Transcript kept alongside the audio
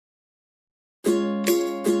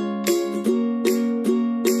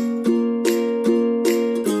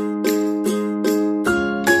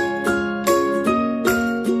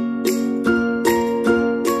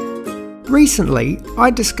Recently,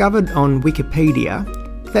 I discovered on Wikipedia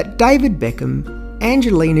that David Beckham,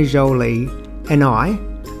 Angelina Jolie and I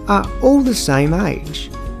are all the same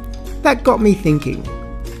age. That got me thinking,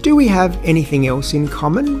 do we have anything else in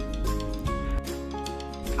common?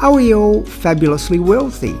 Are we all fabulously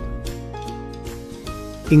wealthy?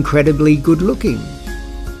 Incredibly good looking?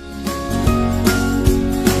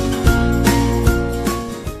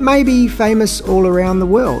 Maybe famous all around the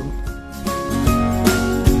world?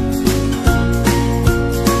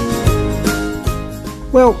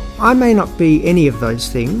 Well, I may not be any of those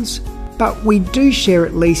things, but we do share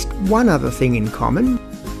at least one other thing in common.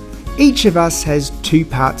 Each of us has two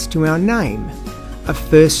parts to our name, a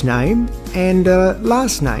first name and a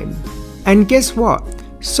last name. And guess what?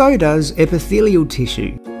 So does epithelial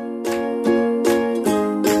tissue.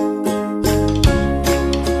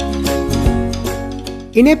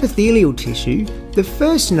 In epithelial tissue, the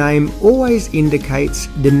first name always indicates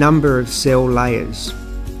the number of cell layers,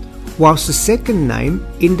 whilst the second name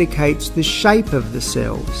indicates the shape of the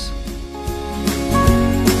cells.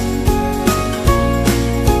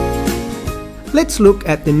 Let's look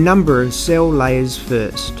at the number of cell layers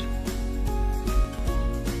first.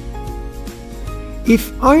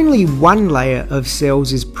 If only one layer of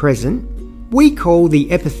cells is present, we call the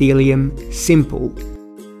epithelium simple.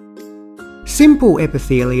 Simple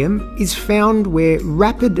epithelium is found where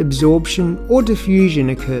rapid absorption or diffusion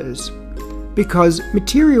occurs, because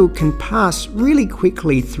material can pass really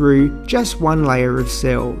quickly through just one layer of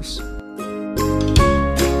cells.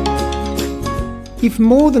 If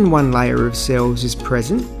more than one layer of cells is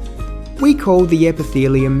present, we call the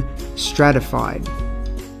epithelium stratified.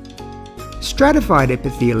 Stratified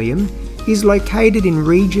epithelium is located in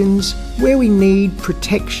regions where we need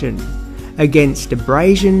protection against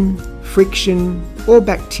abrasion, friction, or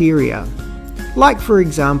bacteria, like for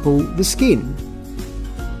example the skin.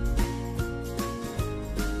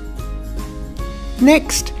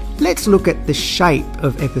 Next, let's look at the shape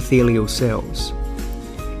of epithelial cells.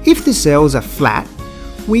 If the cells are flat,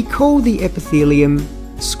 we call the epithelium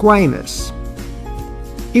squamous.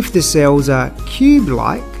 If the cells are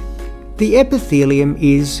cube-like, the epithelium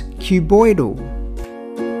is cuboidal.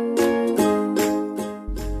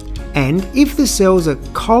 And if the cells are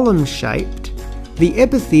column-shaped, the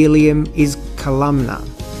epithelium is columnar.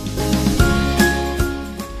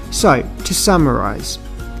 So, to summarise,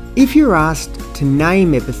 if you're asked to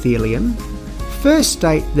name epithelium, first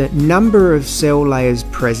state the number of cell layers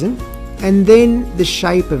present and then the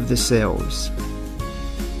shape of the cells.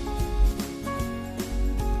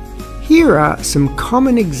 Here are some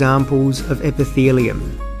common examples of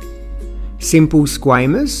epithelium: simple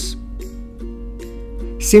squamous,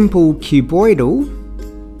 simple cuboidal,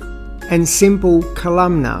 and simple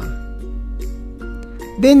columnar.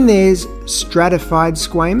 Then there's stratified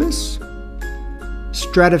squamous,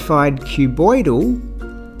 stratified cuboidal,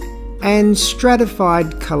 and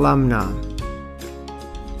stratified columnar.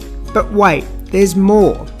 But wait, there's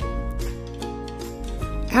more.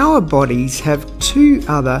 Our bodies have two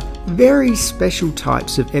other very special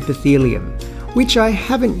types of epithelium, which I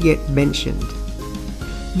haven't yet mentioned.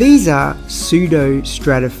 These are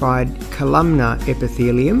pseudo-stratified columnar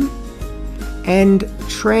epithelium and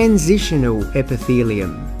transitional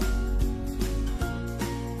epithelium.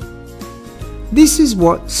 This is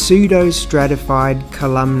what pseudo-stratified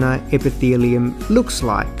columnar epithelium looks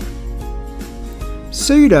like.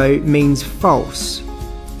 Pseudo means false.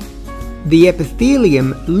 The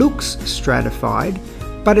epithelium looks stratified,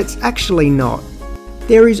 but it's actually not.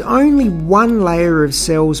 There is only one layer of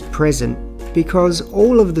cells present because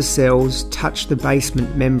all of the cells touch the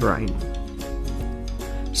basement membrane.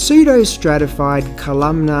 Pseudo-stratified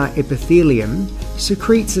columnar epithelium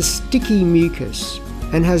secretes a sticky mucus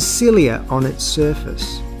and has cilia on its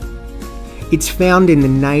surface. It's found in the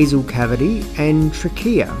nasal cavity and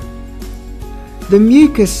trachea. The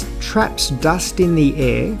mucus traps dust in the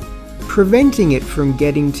air, preventing it from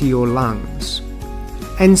getting to your lungs,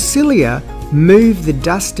 and cilia move the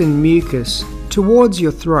dust and mucus towards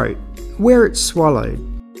your throat, where it's swallowed.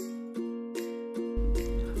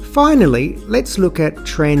 Finally, let's look at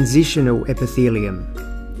transitional epithelium.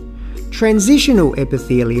 Transitional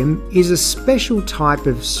epithelium is a special type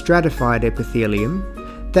of stratified epithelium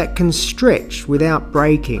that can stretch without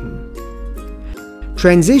breaking.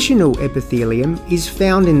 Transitional epithelium is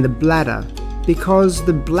found in the bladder because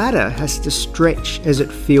the bladder has to stretch as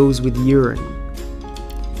it fills with urine.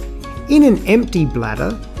 In an empty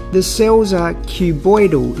bladder, the cells are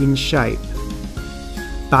cuboidal in shape.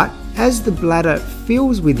 But as the bladder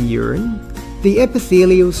fills with urine, the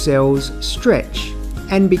epithelial cells stretch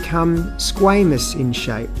and become squamous in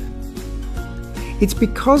shape. It's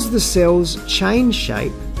because the cells change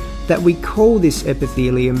shape that we call this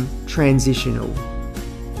epithelium transitional.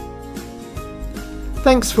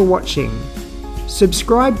 Thanks for watching.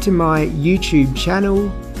 Subscribe to my YouTube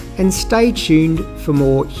channel and stay tuned for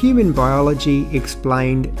more human biology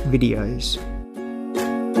explained videos.